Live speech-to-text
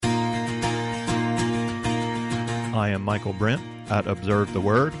I am Michael Brent at Observe the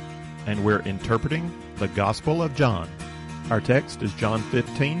Word, and we're interpreting the Gospel of John. Our text is John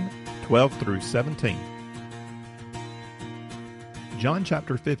 15, 12 through 17. John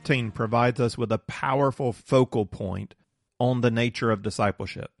chapter 15 provides us with a powerful focal point on the nature of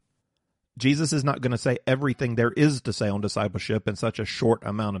discipleship. Jesus is not going to say everything there is to say on discipleship in such a short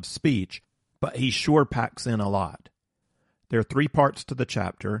amount of speech, but he sure packs in a lot. There are three parts to the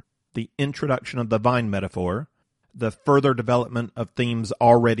chapter: the introduction of the vine metaphor, the further development of themes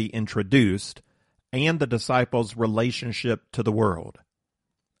already introduced, and the disciples' relationship to the world.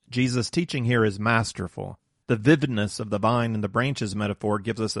 Jesus' teaching here is masterful. The vividness of the vine and the branches metaphor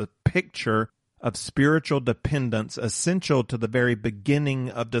gives us a picture of spiritual dependence essential to the very beginning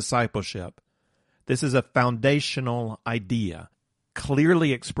of discipleship. This is a foundational idea,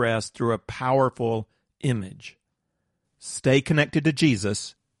 clearly expressed through a powerful image. Stay connected to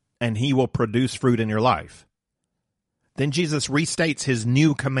Jesus, and he will produce fruit in your life. Then Jesus restates his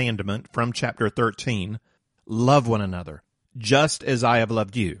new commandment from chapter 13, love one another, just as I have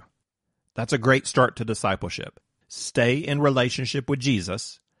loved you. That's a great start to discipleship. Stay in relationship with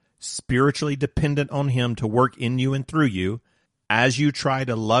Jesus, spiritually dependent on him to work in you and through you as you try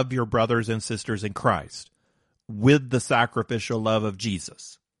to love your brothers and sisters in Christ with the sacrificial love of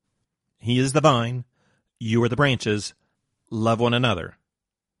Jesus. He is the vine, you are the branches, love one another.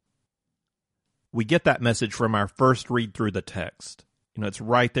 We get that message from our first read through the text. It's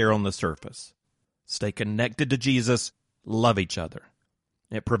right there on the surface. Stay connected to Jesus, love each other.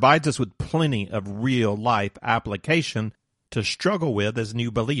 It provides us with plenty of real life application to struggle with as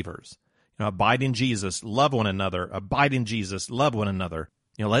new believers. Abide in Jesus, love one another. Abide in Jesus, love one another.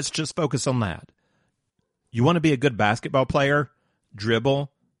 Let's just focus on that. You want to be a good basketball player? Dribble,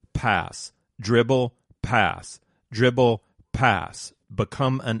 pass. Dribble, pass. Dribble, pass.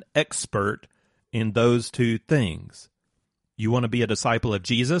 Become an expert in those two things. You want to be a disciple of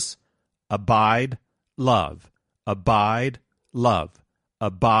Jesus? Abide, love. Abide, love.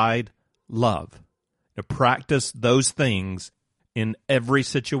 Abide, love. To practice those things in every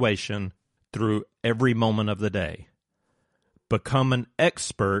situation through every moment of the day. Become an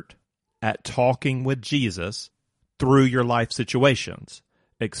expert at talking with Jesus through your life situations,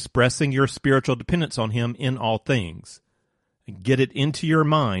 expressing your spiritual dependence on him in all things. Get it into your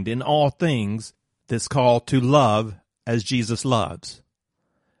mind in all things, this call to love as Jesus loves.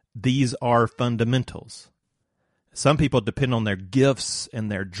 These are fundamentals. Some people depend on their gifts and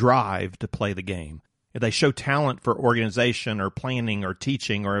their drive to play the game. If they show talent for organization or planning or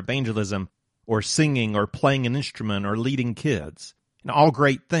teaching or evangelism or singing or playing an instrument or leading kids, all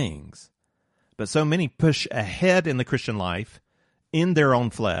great things. But so many push ahead in the Christian life in their own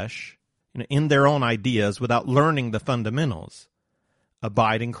flesh, in their own ideas without learning the fundamentals.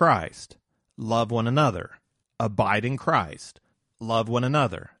 Abide in Christ. Love one another. Abide in Christ. Love one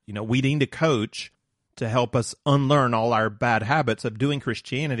another. We need a coach to help us unlearn all our bad habits of doing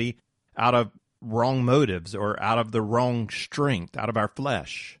Christianity out of wrong motives or out of the wrong strength, out of our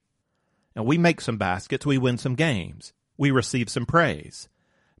flesh. And we make some baskets, we win some games, we receive some praise,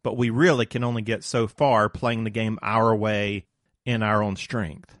 but we really can only get so far playing the game our way in our own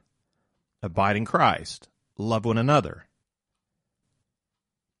strength. Abide in Christ. Love one another.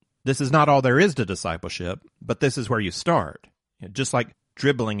 This is not all there is to discipleship, but this is where you start. Just like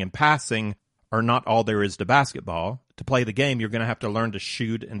dribbling and passing are not all there is to basketball. To play the game, you're going to have to learn to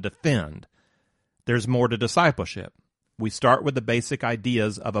shoot and defend. There's more to discipleship. We start with the basic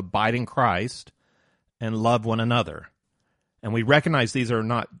ideas of abide in Christ and love one another. And we recognize these are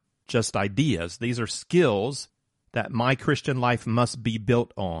not just ideas. These are skills that my Christian life must be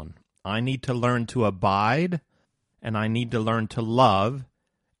built on. I need to learn to abide, and I need to learn to love,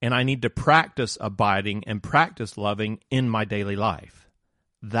 and I need to practice abiding and practice loving in my daily life.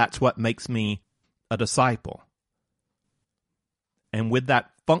 That's what makes me a disciple. And with that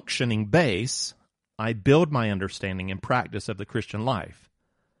functioning base, I build my understanding and practice of the Christian life.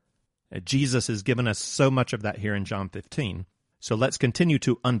 Jesus has given us so much of that here in John 15. So let's continue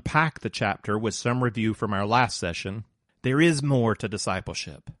to unpack the chapter with some review from our last session. There is more to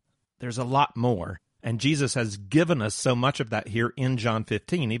discipleship. There's a lot more. And Jesus has given us so much of that here in John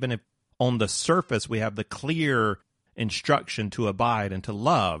 15, even if on the surface we have the clear instruction to abide and to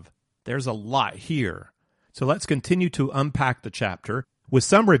love. There's a lot here. So let's continue to unpack the chapter with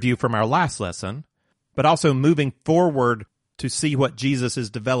some review from our last lesson, but also moving forward to see what Jesus is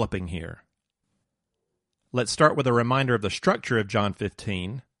developing here. Let's start with a reminder of the structure of John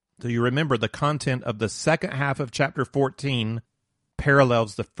 15. So you remember the content of the second half of chapter 14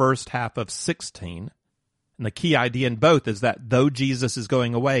 parallels the first half of 16. And the key idea in both is that though Jesus is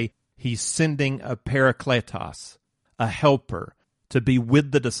going away, he's sending a parakletos, a helper to be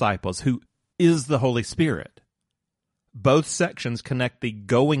with the disciples, who is the Holy Spirit. Both sections connect the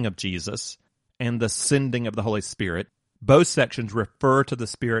going of Jesus and the sending of the Holy Spirit. Both sections refer to the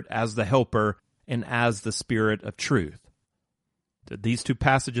Spirit as the helper and as the Spirit of truth. These two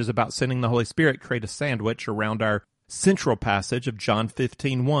passages about sending the Holy Spirit create a sandwich around our central passage of John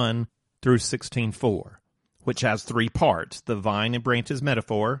 15:1 through 16:4, which has three parts: the vine and branches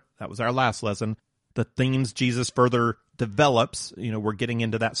metaphor, that was our last lesson, the themes Jesus further develops, we're getting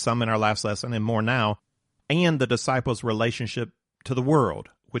into that some in our last lesson and more now, and the disciples' relationship to the world,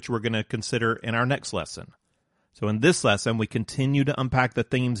 which we're going to consider in our next lesson. So in this lesson, we continue to unpack the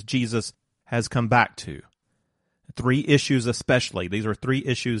themes Jesus has come back to. Three issues especially. These are three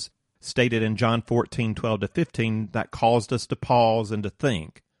issues stated in John 14:12-15 that caused us to pause and to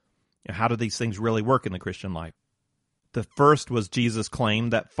think, how do these things really work in the Christian life? The first was Jesus' claim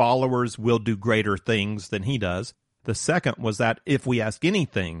that followers will do greater things than he does. The second was that if we ask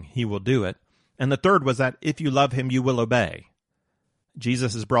anything, he will do it. And the third was that if you love him, you will obey.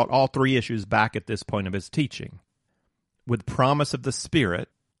 Jesus has brought all three issues back at this point of his teaching. With promise of the Spirit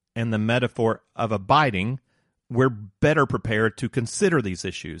and the metaphor of abiding, we're better prepared to consider these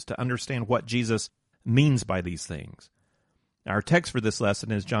issues, to understand what Jesus means by these things. Our text for this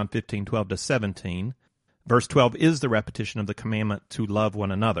lesson is John 15:12-17. Verse 12 is the repetition of the commandment to love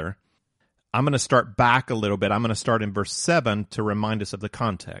one another. I'm going to start back a little bit. I'm going to start in verse 7 to remind us of the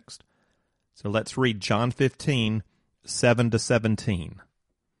context. So let's read John 15:7-17.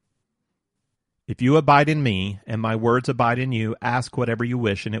 If you abide in me, and my words abide in you, ask whatever you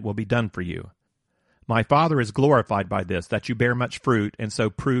wish, and it will be done for you. My Father is glorified by this, that you bear much fruit, and so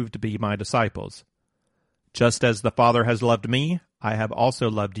prove to be my disciples. Just as the Father has loved me, I have also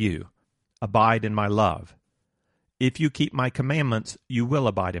loved you. Abide in my love. If you keep my commandments, you will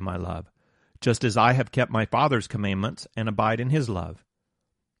abide in my love, just as I have kept my Father's commandments and abide in his love.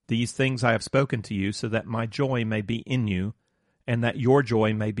 These things I have spoken to you, so that my joy may be in you, and that your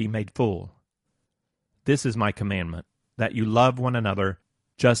joy may be made full. This is my commandment, that you love one another,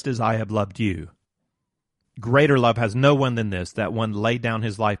 just as I have loved you. Greater love has no one than this, that one lay down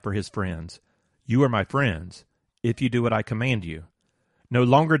his life for his friends. You are my friends, if you do what I command you. No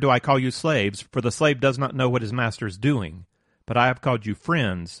longer do I call you slaves, for the slave does not know what his master is doing. But I have called you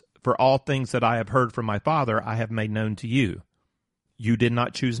friends, for all things that I have heard from my Father I have made known to you. You did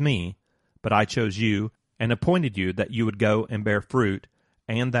not choose me, but I chose you, and appointed you that you would go and bear fruit,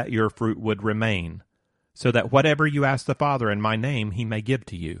 and that your fruit would remain, so that whatever you ask the Father in my name he may give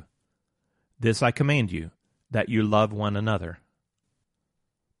to you. This I command you, that you love one another.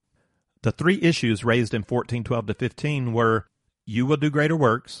 The three issues raised in 14:12-15 were, you will do greater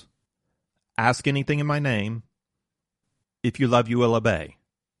works, ask anything in my name, if you love, you will obey.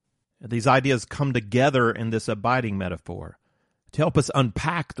 These ideas come together in this abiding metaphor. To help us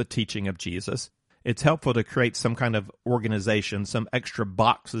unpack the teaching of Jesus, it's helpful to create some kind of organization, some extra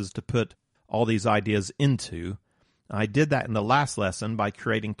boxes to put all these ideas into. I did that in the last lesson by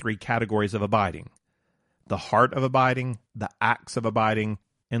creating three categories of abiding: the heart of abiding, the acts of abiding,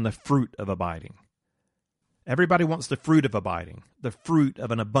 and the fruit of abiding. Everybody wants the fruit of abiding, the fruit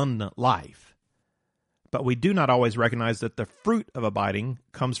of an abundant life. But we do not always recognize that the fruit of abiding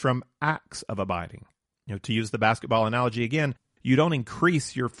comes from acts of abiding. To use the basketball analogy again, you don't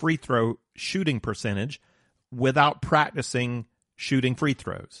increase your free throw shooting percentage without practicing shooting free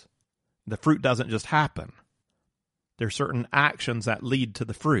throws. The fruit doesn't just happen. There are certain actions that lead to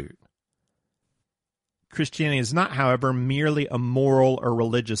the fruit. Christianity is not, however, merely a moral or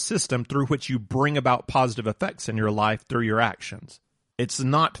religious system through which you bring about positive effects in your life through your actions. It's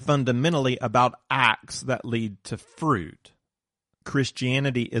not fundamentally about acts that lead to fruit.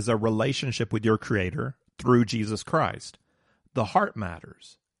 Christianity is a relationship with your Creator through Jesus Christ. The heart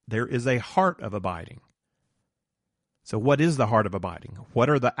matters. There is a heart of abiding. So what is the heart of abiding? What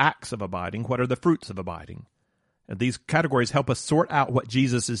are the acts of abiding? What are the fruits of abiding? And these categories help us sort out what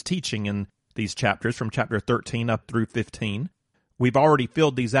Jesus is teaching in these chapters from chapter 13 up through 15. We've already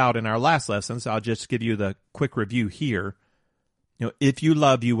filled these out in our last lesson, so I'll just give you the quick review here. If you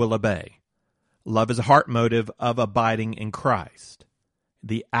love, you will obey. Love is a heart motive of abiding in Christ.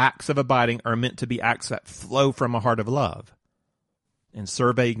 The acts of abiding are meant to be acts that flow from a heart of love. In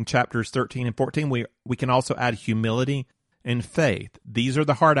surveying chapters 13 and 14, we can also add humility and faith. These are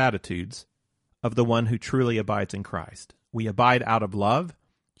the heart attitudes of the one who truly abides in Christ. We abide out of love,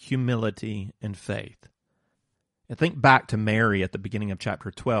 humility, and faith. And think back to Mary at the beginning of chapter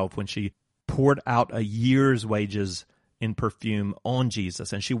 12 when she poured out a year's wages in perfume on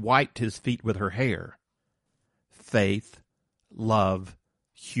Jesus, and she wiped his feet with her hair. Faith, love,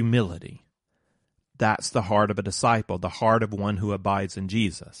 humility. That's the heart of a disciple, the heart of one who abides in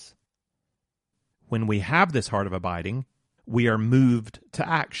Jesus. When we have this heart of abiding, we are moved to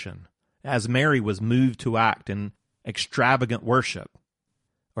action, as Mary was moved to act in extravagant worship.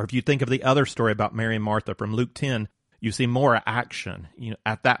 Or if you think of the other story about Mary and Martha from Luke 10, you see more action.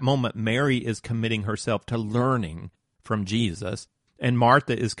 At that moment, Mary is committing herself to learning from Jesus, and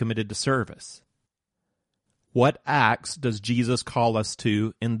Martha is committed to service. What acts does Jesus call us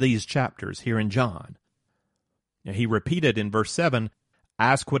to in these chapters here in John? He repeated in verse 7,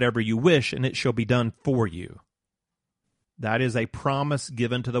 "Ask whatever you wish, and it shall be done for you." That is a promise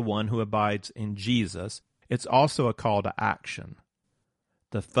given to the one who abides in Jesus. It's also a call to action.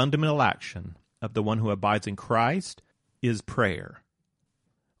 The fundamental action of the one who abides in Christ is prayer.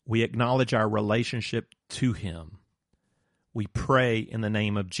 We acknowledge our relationship to Him. We pray in the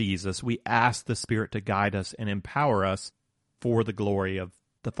name of Jesus. We ask the Spirit to guide us and empower us for the glory of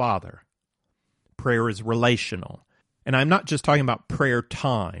the Father. Prayer is relational. And I'm not just talking about prayer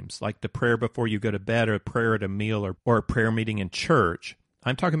times, like the prayer before you go to bed or a prayer at a meal or a prayer meeting in church.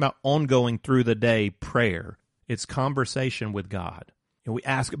 I'm talking about ongoing through the day prayer. It's conversation with God. We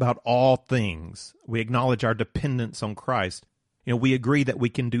ask about all things. We acknowledge our dependence on Christ. We agree that we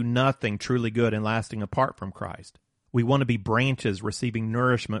can do nothing truly good and lasting apart from Christ. We want to be branches receiving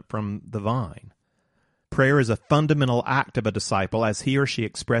nourishment from the vine. Prayer is a fundamental act of a disciple as he or she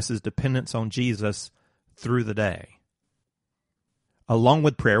expresses dependence on Jesus through the day. Along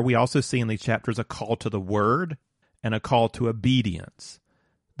with prayer, we also see in these chapters a call to the Word and a call to obedience.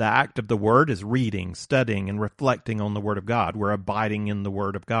 The act of the Word is reading, studying, and reflecting on the Word of God. We're abiding in the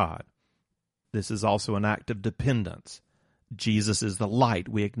Word of God. This is also an act of dependence. Jesus is the light.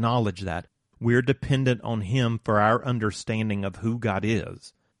 We acknowledge that. We're dependent on Him for our understanding of who God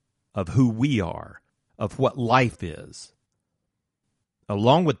is, of who we are, of what life is.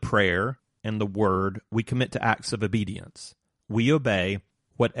 Along with prayer and the Word, we commit to acts of obedience. We obey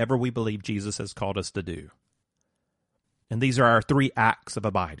whatever we believe Jesus has called us to do. And these are our three acts of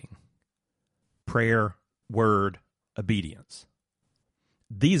abiding: prayer, word, obedience.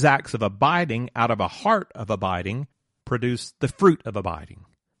 These acts of abiding out of a heart of abiding produce the fruit of abiding.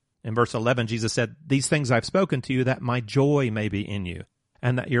 In verse 11, Jesus said, "These things I've spoken to you, that my joy may be in you,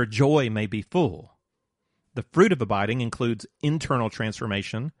 and that your joy may be full." The fruit of abiding includes internal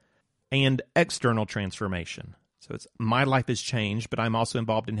transformation and external transformation. So it's my life is changed, but I'm also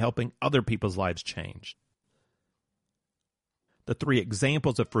involved in helping other people's lives change. The three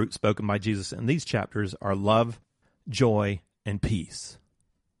examples of fruit spoken by Jesus in these chapters are love, joy, and peace.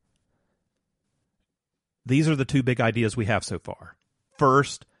 These are the two big ideas we have so far.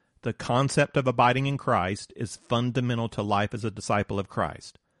 First, the concept of abiding in Christ is fundamental to life as a disciple of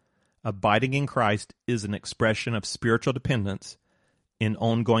Christ. Abiding in Christ is an expression of spiritual dependence in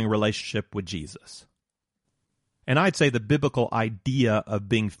ongoing relationship with Jesus. And I'd say the biblical idea of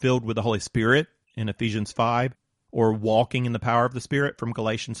being filled with the Holy Spirit in Ephesians 5 or walking in the power of the Spirit from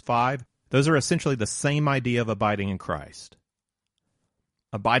Galatians 5, those are essentially the same idea of abiding in Christ.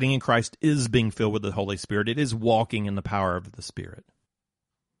 Abiding in Christ is being filled with the Holy Spirit. It is walking in the power of the Spirit.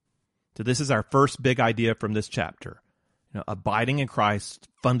 So this is our first big idea from this chapter. Abiding in Christ,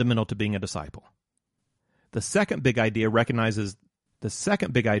 fundamental to being a disciple. The second big idea recognizes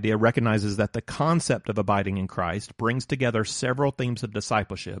that the concept of abiding in Christ brings together several themes of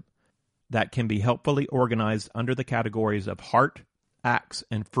discipleship that can be helpfully organized under the categories of heart, acts,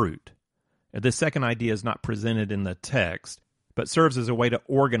 and fruit. This second idea is not presented in the text, but serves as a way to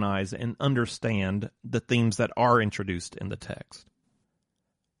organize and understand the themes that are introduced in the text.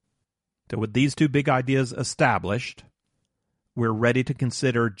 So with these two big ideas established, we're ready to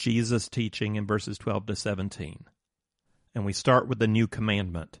consider Jesus' teaching in verses 12 to 17. And we start with the new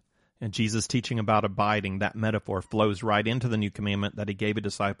commandment. And Jesus' teaching about abiding, that metaphor flows right into the new commandment that he gave his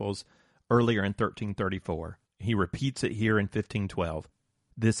disciples earlier in 13:34. He repeats it here in 15:12.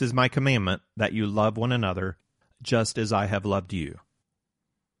 "This is my commandment, that you love one another, just as I have loved you."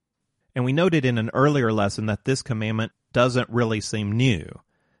 And we noted in an earlier lesson that this commandment doesn't really seem new.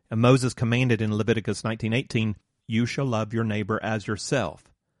 And Moses commanded in Leviticus 19:18, "You shall love your neighbor as yourself."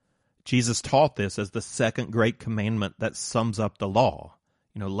 Jesus taught this as the second great commandment that sums up the law.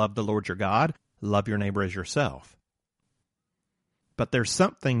 Love the Lord your God, love your neighbor as yourself. But there's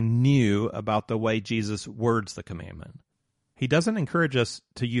something new about the way Jesus words the commandment. He doesn't encourage us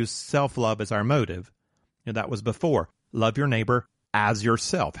to use self-love as our motive. That was before. Love your neighbor as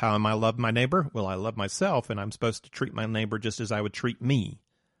yourself. How am I love my neighbor? Well, I love myself, and I'm supposed to treat my neighbor just as I would treat me.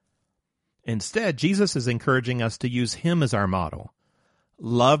 Instead, Jesus is encouraging us to use him as our model.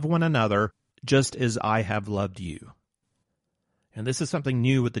 Love one another just as I have loved you. And this is something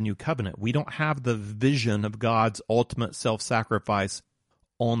new with the new covenant. We don't have the vision of God's ultimate self-sacrifice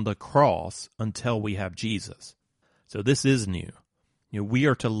on the cross until we have Jesus. So this is new. We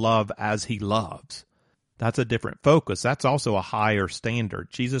are to love as he loves. That's a different focus. That's also a higher standard.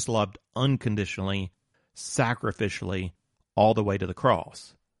 Jesus loved unconditionally, sacrificially, all the way to the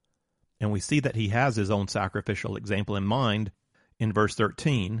cross. And we see that he has his own sacrificial example in mind in verse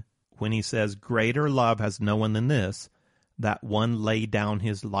 13 when he says, "Greater love has no one than this, that one lay down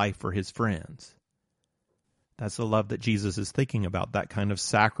his life for his friends." That's the love that Jesus is thinking about, that kind of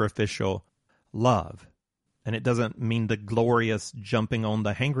sacrificial love. And it doesn't mean the glorious jumping on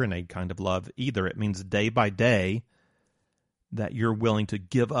the hand grenade kind of love either. It means day by day that you're willing to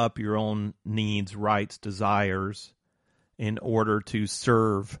give up your own needs, rights, desires in order to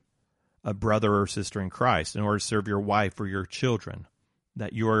serve a brother or sister in Christ, in order to serve your wife or your children.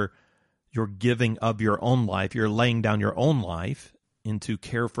 That you're giving of your own life, you're laying down your own life to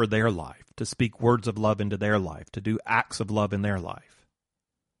care for their life, to speak words of love into their life, to do acts of love in their life.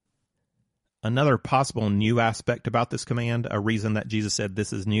 Another possible new aspect about this command, a reason that Jesus said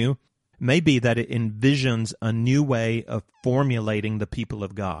this is new, may be that it envisions a new way of formulating the people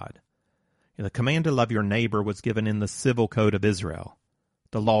of God. The command to love your neighbor was given in the civil code of Israel,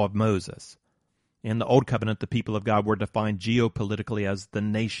 the law of Moses. In the Old Covenant, the people of God were defined geopolitically as the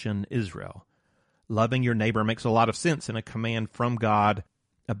nation Israel. Loving your neighbor makes a lot of sense in a command from God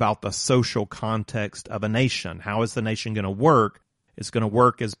about the social context of a nation. How is the nation going to work? It's going to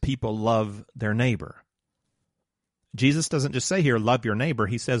work as people love their neighbor. Jesus doesn't just say here, love your neighbor.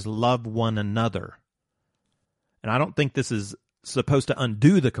 He says, love one another. And I don't think this is supposed to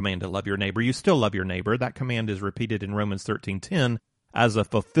undo the command to love your neighbor. You still love your neighbor. That command is repeated in Romans 13:10 as a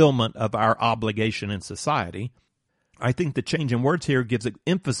fulfillment of our obligation in society. I think the change in words here gives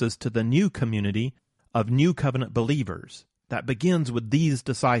emphasis to the new community of new covenant believers that begins with these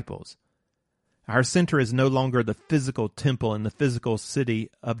disciples. Our center is no longer the physical temple in the physical city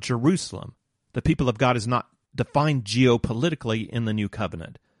of Jerusalem. The people of God is not defined geopolitically in the new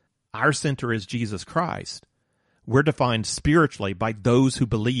covenant. Our center is Jesus Christ. We're defined spiritually by those who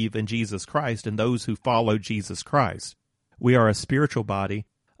believe in Jesus Christ and those who follow Jesus Christ. We are a spiritual body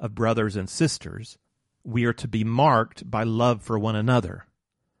of brothers and sisters. We are to be marked by love for one another.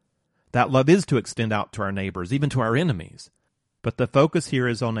 That love is to extend out to our neighbors, even to our enemies. But the focus here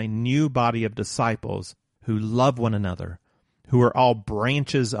is on a new body of disciples who love one another, who are all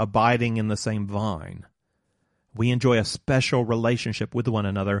branches abiding in the same vine. We enjoy a special relationship with one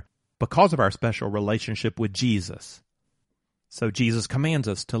another because of our special relationship with Jesus. So Jesus commands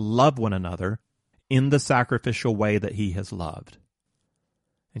us to love one another in the sacrificial way that he has loved.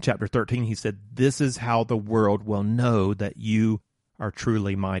 In chapter 13, he said, "This is how the world will know that you are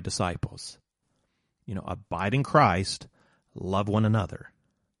truly my disciples." Abide in Christ, love one another.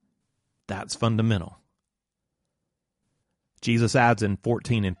 That's fundamental. Jesus adds in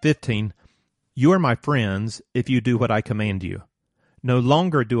 14 and 15, "You are my friends if you do what I command you. No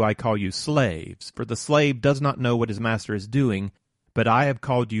longer do I call you slaves, for the slave does not know what his master is doing, but I have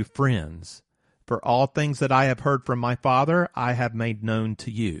called you friends. For all things that I have heard from my Father, I have made known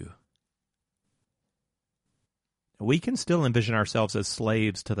to you." We can still envision ourselves as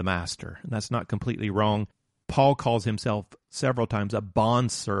slaves to the master, and that's not completely wrong. Paul calls himself several times a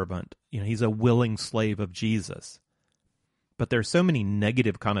bondservant. He's a willing slave of Jesus. But there's so many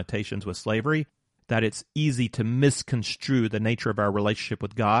negative connotations with slavery that it's easy to misconstrue the nature of our relationship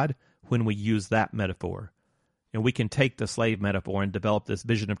with God when we use that metaphor. And we can take the slave metaphor and develop this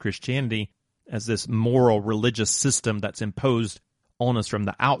vision of Christianity as this moral religious system that's imposed on us from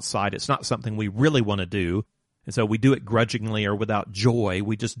the outside. It's not something we really want to do. And so we do it grudgingly or without joy.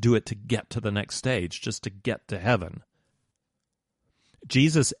 We just do it to get to the next stage, just to get to heaven.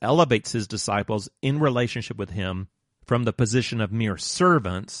 Jesus elevates his disciples in relationship with him from the position of mere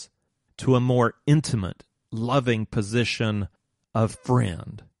servants to a more intimate, loving position of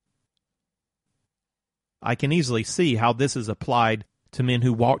friend. I can easily see how this is applied to men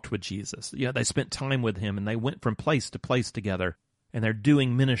who walked with Jesus. They spent time with him and they went from place to place together. And they're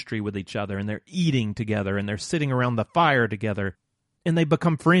doing ministry with each other, and they're eating together, and they're sitting around the fire together, and they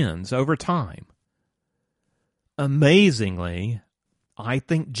become friends over time. Amazingly, I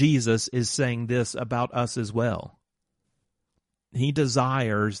think Jesus is saying this about us as well. He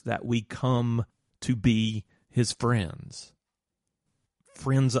desires that we come to be his friends,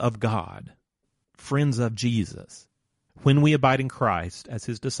 friends of God, friends of Jesus. When we abide in Christ as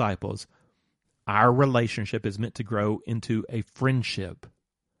his disciples, our relationship is meant to grow into a friendship.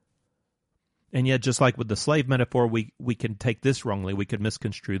 And yet, just like with the slave metaphor, we can take this wrongly. We could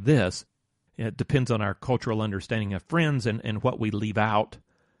misconstrue this. It depends on our cultural understanding of friends and what we leave out.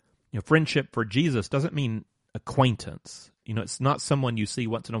 Friendship for Jesus doesn't mean acquaintance. It's not someone you see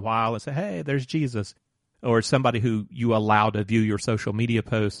once in a while and say, hey, there's Jesus, or somebody who you allow to view your social media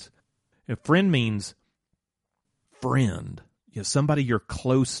posts. A friend means friend, somebody you're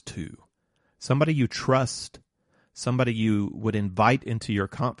close to, somebody you trust, somebody you would invite into your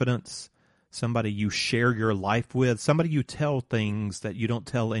confidence, somebody you share your life with, somebody you tell things that you don't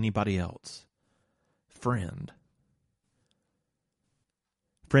tell anybody else. Friend.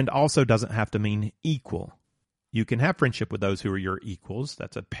 Friend also doesn't have to mean equal. You can have friendship with those who are your equals.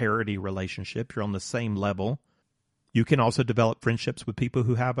 That's a parity relationship. You're on the same level. You can also develop friendships with people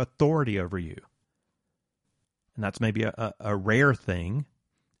who have authority over you. And that's maybe a rare thing,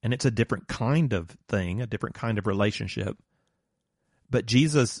 and it's a different kind of thing, a different kind of relationship. But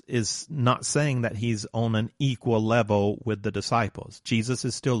Jesus is not saying that he's on an equal level with the disciples. Jesus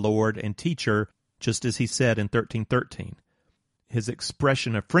is still Lord and teacher, just as he said in 13:13. His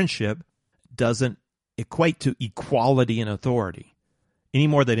expression of friendship doesn't equate to equality in authority any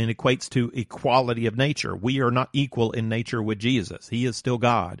more than it equates to equality of nature. We are not equal in nature with Jesus. He is still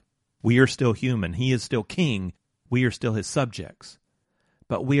God. We are still human. He is still king. We are still his subjects.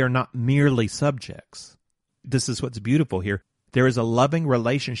 But we are not merely subjects. This is what's beautiful here. There is a loving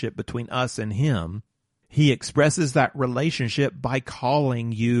relationship between us and him. He expresses that relationship by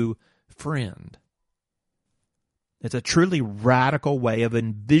calling you friend. It's a truly radical way of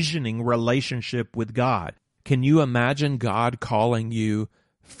envisioning relationship with God. Can you imagine God calling you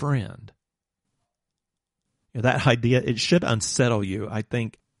friend? That idea, it should unsettle you, I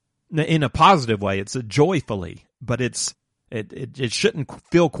think, in a positive way. It's a joyfully, but it shouldn't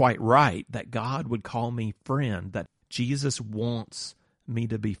feel quite right that God would call me friend, that Jesus wants me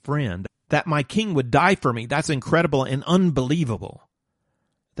to be friend, that my king would die for me. That's incredible and unbelievable.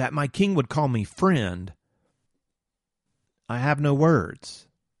 That my king would call me friend. I have no words.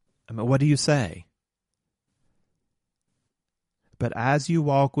 What do you say? But as you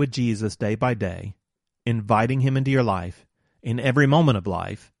walk with Jesus day by day, inviting him into your life, in every moment of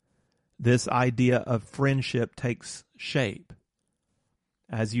life, this idea of friendship takes shape.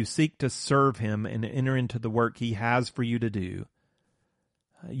 As you seek to serve him and enter into the work he has for you to do,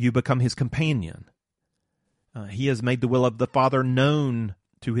 you become his companion. He has made the will of the Father known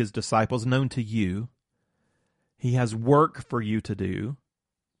to his disciples, known to you. He has work for you to do.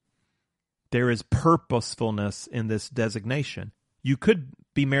 There is purposefulness in this designation. You could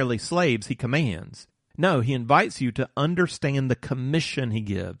be merely slaves, he commands. No, he invites you to understand the commission he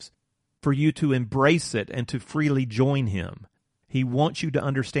gives, for you to embrace it and to freely join him. He wants you to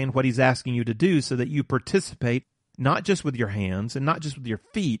understand what he's asking you to do so that you participate not just with your hands and not just with your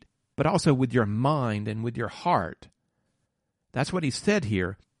feet, but also with your mind and with your heart. That's what he said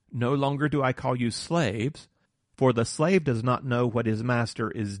here. No longer do I call you slaves, for the slave does not know what his master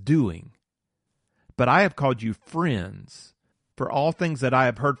is doing. But I have called you friends, for all things that I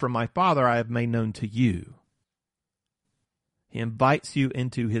have heard from my Father I have made known to you. He invites you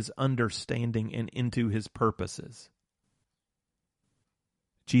into his understanding and into his purposes.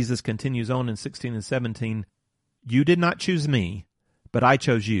 Jesus continues on in 16 and 17, you did not choose me, but I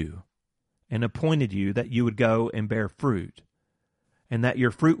chose you, and appointed you that you would go and bear fruit, and that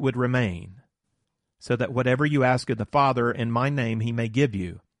your fruit would remain, so that whatever you ask of the Father in my name he may give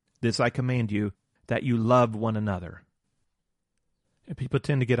you. This I command you, that you love one another. And people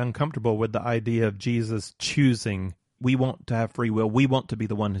tend to get uncomfortable with the idea of Jesus choosing. We want to have free will. We want to be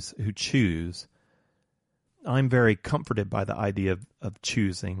the ones who choose. I'm very comforted by the idea of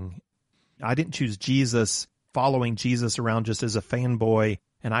choosing. I didn't choose Jesus, following Jesus around just as a fanboy,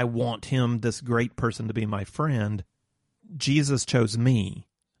 and I want him, this great person, to be my friend. Jesus chose me.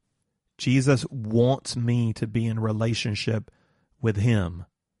 Jesus wants me to be in relationship with him.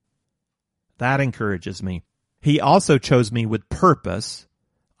 That encourages me. He also chose me with purpose.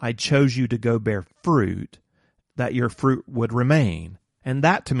 I chose you to go bear fruit, that your fruit would remain. And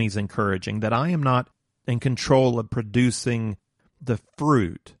that to me is encouraging, that I am not in control of producing the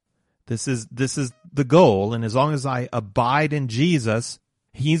fruit. This is the goal, and as long as I abide in Jesus,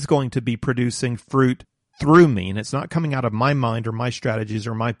 he's going to be producing fruit through me, and it's not coming out of my mind or my strategies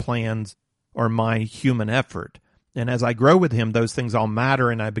or my plans or my human effort. And as I grow with him, those things all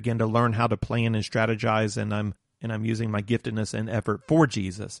matter, and I begin to learn how to plan and strategize, and I'm using my giftedness and effort for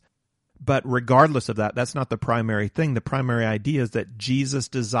Jesus. But regardless of that, that's not the primary thing. The primary idea is that Jesus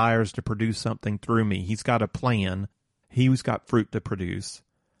desires to produce something through me. He's got a plan. He's got fruit to produce.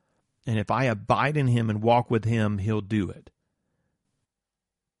 And if I abide in him and walk with him, he'll do it.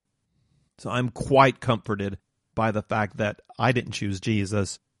 So I'm quite comforted by the fact that I didn't choose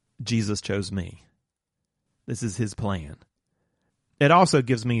Jesus. Jesus chose me. This is his plan. It also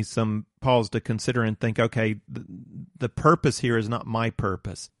gives me some pause to consider and think, okay, the purpose here is not my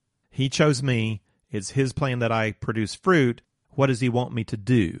purpose. He chose me. It's his plan that I produce fruit. What does he want me to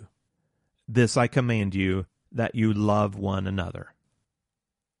do? This I command you, that you love one another.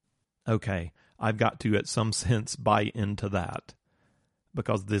 Okay, I've got to, at some sense, buy into that,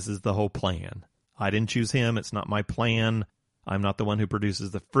 because this is the whole plan. I didn't choose him. It's not my plan. I'm not the one who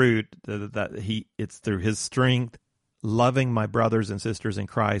produces the fruit. It's through his strength. Loving my brothers and sisters in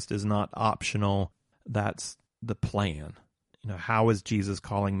Christ is not optional. That's the plan. How is Jesus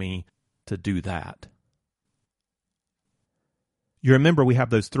calling me to do that? You remember we have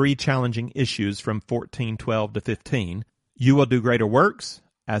those three challenging issues from 14:12 to 15. You will do greater works.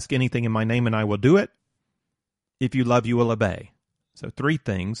 Ask anything in my name and I will do it. If you love, you will obey. So three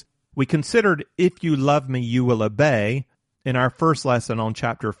things. We considered if you love me, you will obey in our first lesson on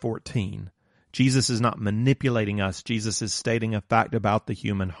chapter 14. Jesus is not manipulating us. Jesus is stating a fact about the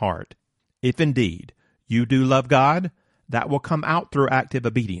human heart. If indeed you do love God, that will come out through active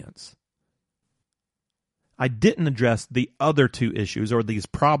obedience. I didn't address the other two issues or these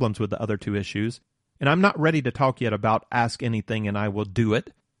problems with the other two issues, and I'm not ready to talk yet about ask anything and I will do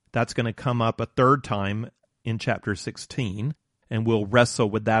it. That's going to come up a third time in chapter 16, and we'll wrestle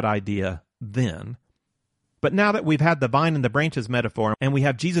with that idea then. But now that we've had the vine and the branches metaphor, and we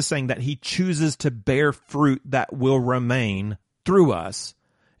have Jesus saying that he chooses to bear fruit that will remain through us,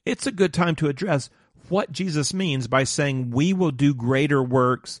 it's a good time to address what Jesus means by saying we will do greater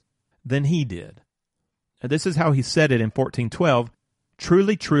works than he did. And this is how he said it in 14:12.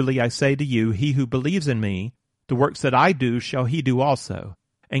 Truly, truly, I say to you, he who believes in me, the works that I do shall he do also,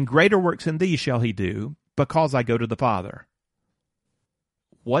 and greater works than these shall he do, because I go to the Father.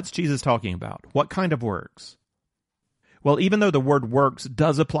 What's Jesus talking about? What kind of works? Well, even though the word works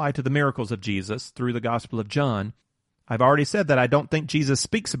does apply to the miracles of Jesus through the Gospel of John, I've already said that I don't think Jesus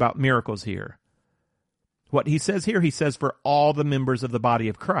speaks about miracles here. What he says here, he says for all the members of the body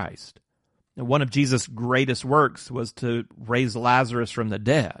of Christ. And one of Jesus' greatest works was to raise Lazarus from the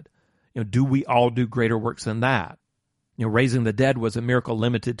dead. Do we all do greater works than that? Raising the dead was a miracle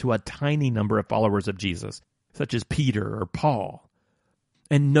limited to a tiny number of followers of Jesus, such as Peter or Paul.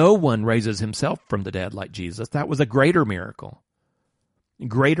 And no one raises himself from the dead like Jesus. That was a greater miracle.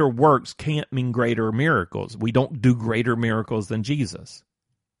 Greater works can't mean greater miracles. We don't do greater miracles than Jesus.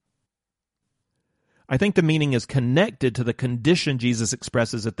 I think the meaning is connected to the condition Jesus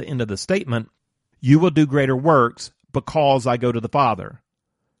expresses at the end of the statement, you will do greater works because I go to the Father.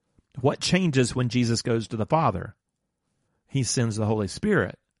 What changes when Jesus goes to the Father? He sends the Holy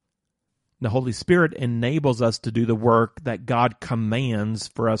Spirit. The Holy Spirit enables us to do the work that God commands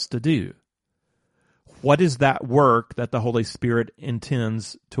for us to do. What is that work that the Holy Spirit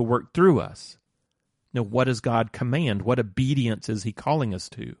intends to work through us? What does God command? What obedience is he calling us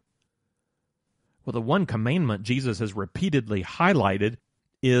to? Well, the one commandment Jesus has repeatedly highlighted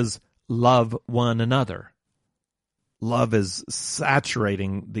is love one another. Love is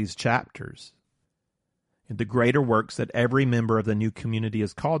saturating these chapters. The greater works that every member of the new community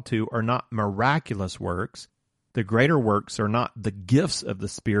is called to are not miraculous works. The greater works are not the gifts of the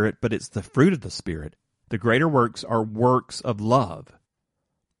Spirit, but it's the fruit of the Spirit. The greater works are works of love.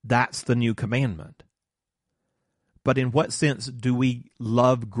 That's the new commandment. But in what sense do we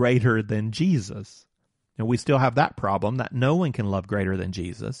love greater than Jesus? We still have that problem that no one can love greater than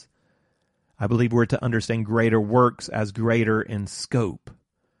Jesus. I believe we're to understand greater works as greater in scope.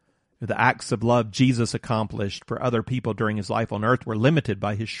 The acts of love Jesus accomplished for other people during his life on earth were limited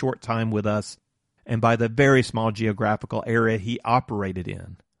by his short time with us and by the very small geographical area he operated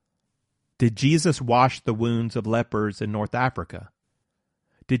in. Did Jesus wash the wounds of lepers in North Africa?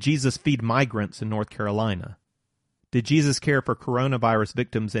 Did Jesus feed migrants in North Carolina? Did Jesus care for coronavirus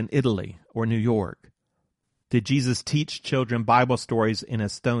victims in Italy or New York? Did Jesus teach children Bible stories in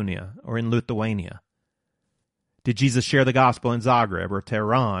Estonia or in Lithuania? Did Jesus share the gospel in Zagreb or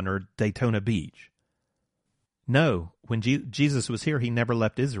Tehran or Daytona Beach? No, when Jesus was here, he never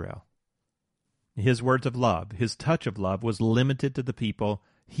left Israel. His words of love, his touch of love was limited to the people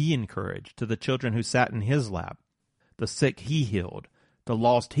he encouraged, to the children who sat in his lap, the sick he healed, the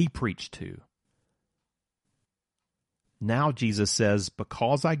lost he preached to. Now Jesus says,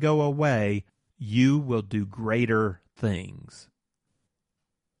 because I go away, you will do greater things.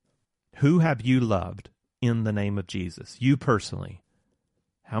 Who have you loved in the name of Jesus? You personally.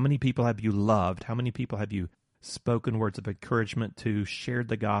 How many people have you loved? How many people have you spoken words of encouragement to, shared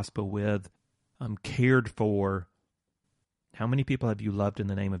the gospel with, cared for? How many people have you loved in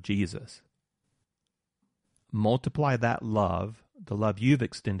the name of Jesus? Multiply that love, the love you've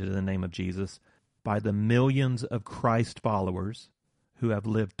extended in the name of Jesus by the millions of Christ followers who have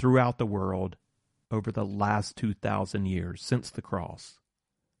lived throughout the world over the last 2,000 years since the cross.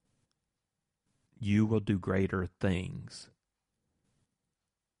 You will do greater things.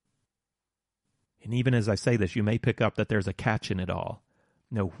 And even as I say this, you may pick up that there's a catch in it all.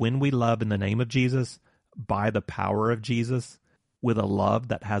 When we love in the name of Jesus, by the power of Jesus, with a love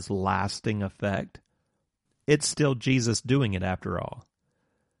that has lasting effect, it's still Jesus doing it after all.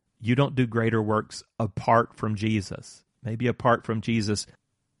 You don't do greater works apart from Jesus. Maybe apart from Jesus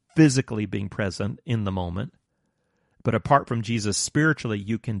physically being present in the moment, but apart from Jesus spiritually,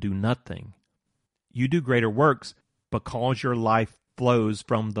 you can do nothing. You do greater works because your life flows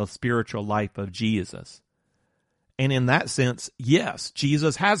from the spiritual life of Jesus. And in that sense, yes,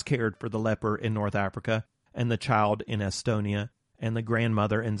 Jesus has cared for the leper in North Africa and the child in Estonia and the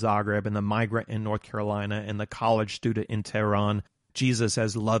grandmother in Zagreb and the migrant in North Carolina and the college student in Tehran. Jesus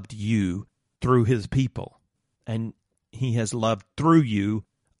has loved you through his people, and he has loved through you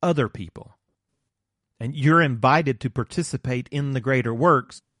other people. And you're invited to participate in the greater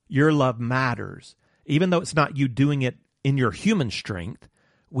works. Your love matters. Even though it's not you doing it in your human strength,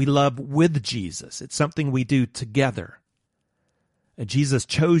 we love with Jesus. It's something we do together. And Jesus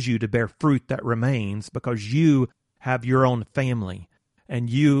chose you to bear fruit that remains because you have your own family, and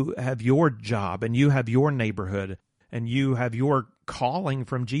you have your job, and you have your neighborhood, and you have your calling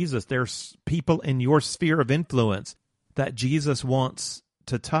from Jesus. There's people in your sphere of influence that Jesus wants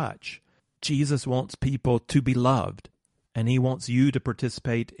to touch. Jesus wants people to be loved, and he wants you to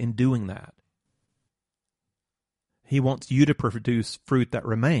participate in doing that. He wants you to produce fruit that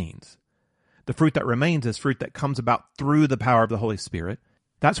remains. The fruit that remains is fruit that comes about through the power of the Holy Spirit.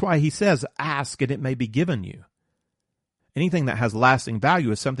 That's why he says, ask and it may be given you. Anything that has lasting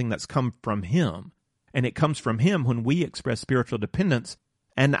value is something that's come from him. And it comes from him when we express spiritual dependence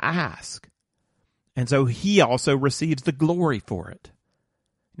and ask. And so he also receives the glory for it.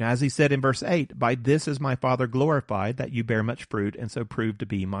 Now, as he said in verse 8, by this is my Father glorified, that you bear much fruit, and so prove to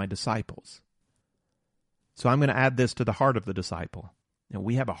be my disciples. So I'm going to add this to the heart of the disciple. Now,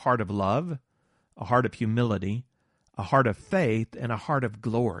 we have a heart of love, a heart of humility, a heart of faith, and a heart of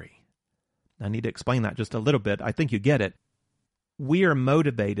glory. I need to explain that just a little bit. I think you get it. We are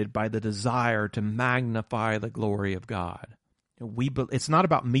motivated by the desire to magnify the glory of God. It's not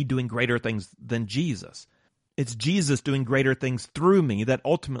about me doing greater things than Jesus. It's Jesus doing greater things through me that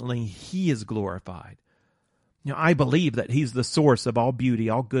ultimately he is glorified. I believe that he's the source of all beauty,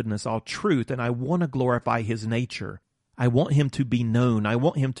 all goodness, all truth, and I want to glorify his nature. I want him to be known. I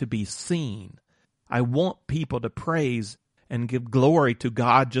want him to be seen. I want people to praise and give glory to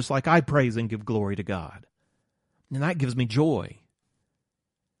God just like I praise and give glory to God. And that gives me joy.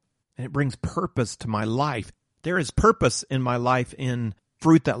 And it brings purpose to my life. There is purpose in my life in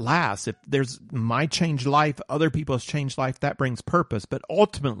fruit that lasts. If there's my changed life, other people's changed life, that brings purpose. But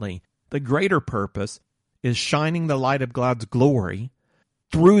ultimately, the greater purpose is shining the light of God's glory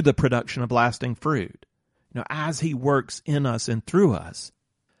through the production of lasting fruit. As he works in us and through us,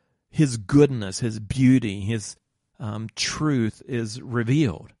 his goodness, his beauty, his truth is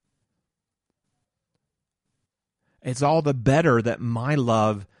revealed. It's all the better that my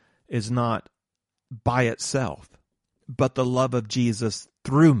love is not by itself, but the love of Jesus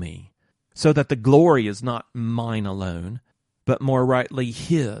through me, so that the glory is not mine alone, but more rightly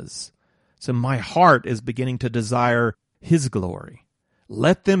his. So my heart is beginning to desire his glory.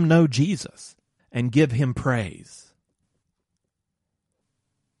 Let them know Jesus and give him praise.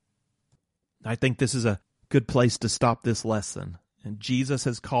 I think this is a good place to stop this lesson. And Jesus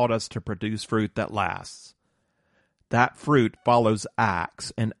has called us to produce fruit that lasts. That fruit follows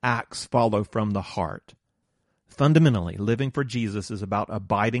acts, and acts follow from the heart. Fundamentally, living for Jesus is about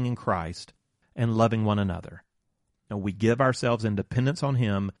abiding in Christ and loving one another. And we give ourselves in dependence on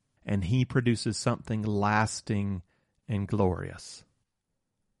him, and he produces something lasting and glorious.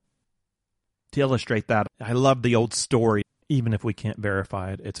 To illustrate that, I love the old story, even if we can't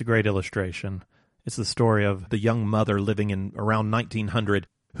verify it. It's a great illustration. It's the story of the young mother living in around 1900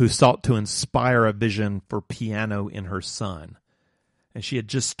 who sought to inspire a vision for piano in her son. And she had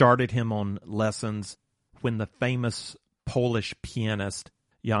just started him on lessons when the famous Polish pianist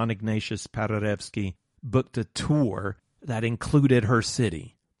Jan Ignatius Paderewski booked a tour that included her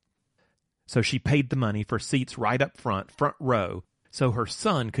city. So she paid the money for seats right up front row, so her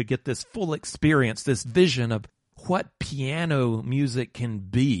son could get this full experience, this vision of what piano music can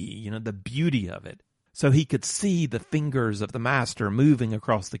be, the beauty of it. So he could see the fingers of the master moving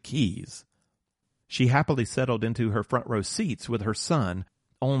across the keys. She happily settled into her front row seats with her son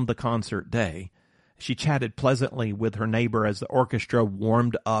on the concert day. She chatted pleasantly with her neighbor as the orchestra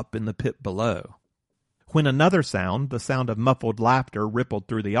warmed up in the pit below. When another sound, the sound of muffled laughter, rippled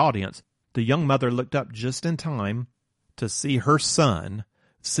through the audience, the young mother looked up just in time to see her son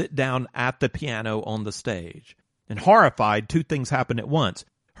sit down at the piano on the stage. And horrified, two things happened at once.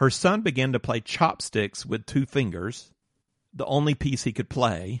 Her son began to play chopsticks with 2 fingers, the only piece he could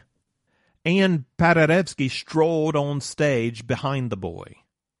play, and Paderewski strolled on stage behind the boy.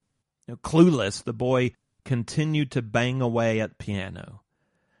 Clueless, the boy continued to bang away at the piano.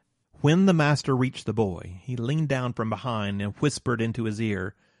 When the master reached the boy, he leaned down from behind and whispered into his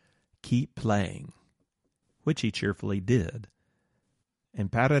ear, "Keep playing," which he cheerfully did. And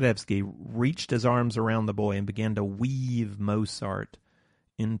Paderewski reached his arms around the boy and began to weave Mozart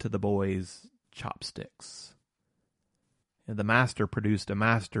into the boy's chopsticks. And the master produced a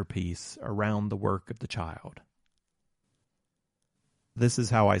masterpiece around the work of the child. This is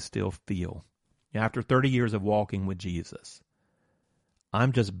how I still feel. After 30 years of walking with Jesus,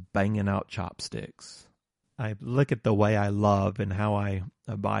 I'm just banging out chopsticks. I look at the way I love and how I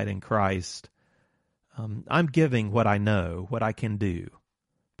abide in Christ. I'm giving what I know, what I can do,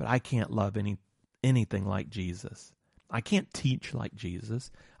 but I can't love anything like Jesus. I can't teach like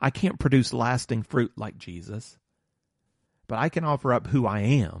Jesus. I can't produce lasting fruit like Jesus. But I can offer up who I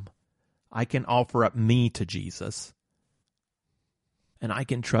am. I can offer up me to Jesus. And I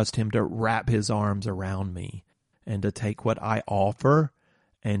can trust him to wrap his arms around me and to take what I offer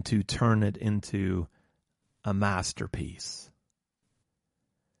and to turn it into a masterpiece.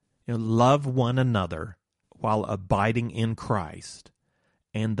 Love one another while abiding in Christ,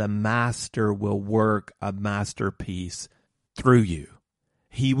 and the master will work a masterpiece through you.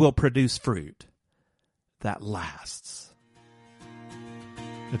 He will produce fruit that lasts.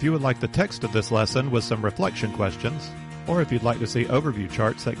 If you would like the text of this lesson with some reflection questions, or if you'd like to see overview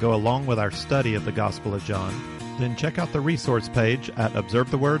charts that go along with our study of the Gospel of John, then check out the resource page at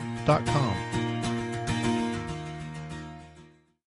observetheword.com.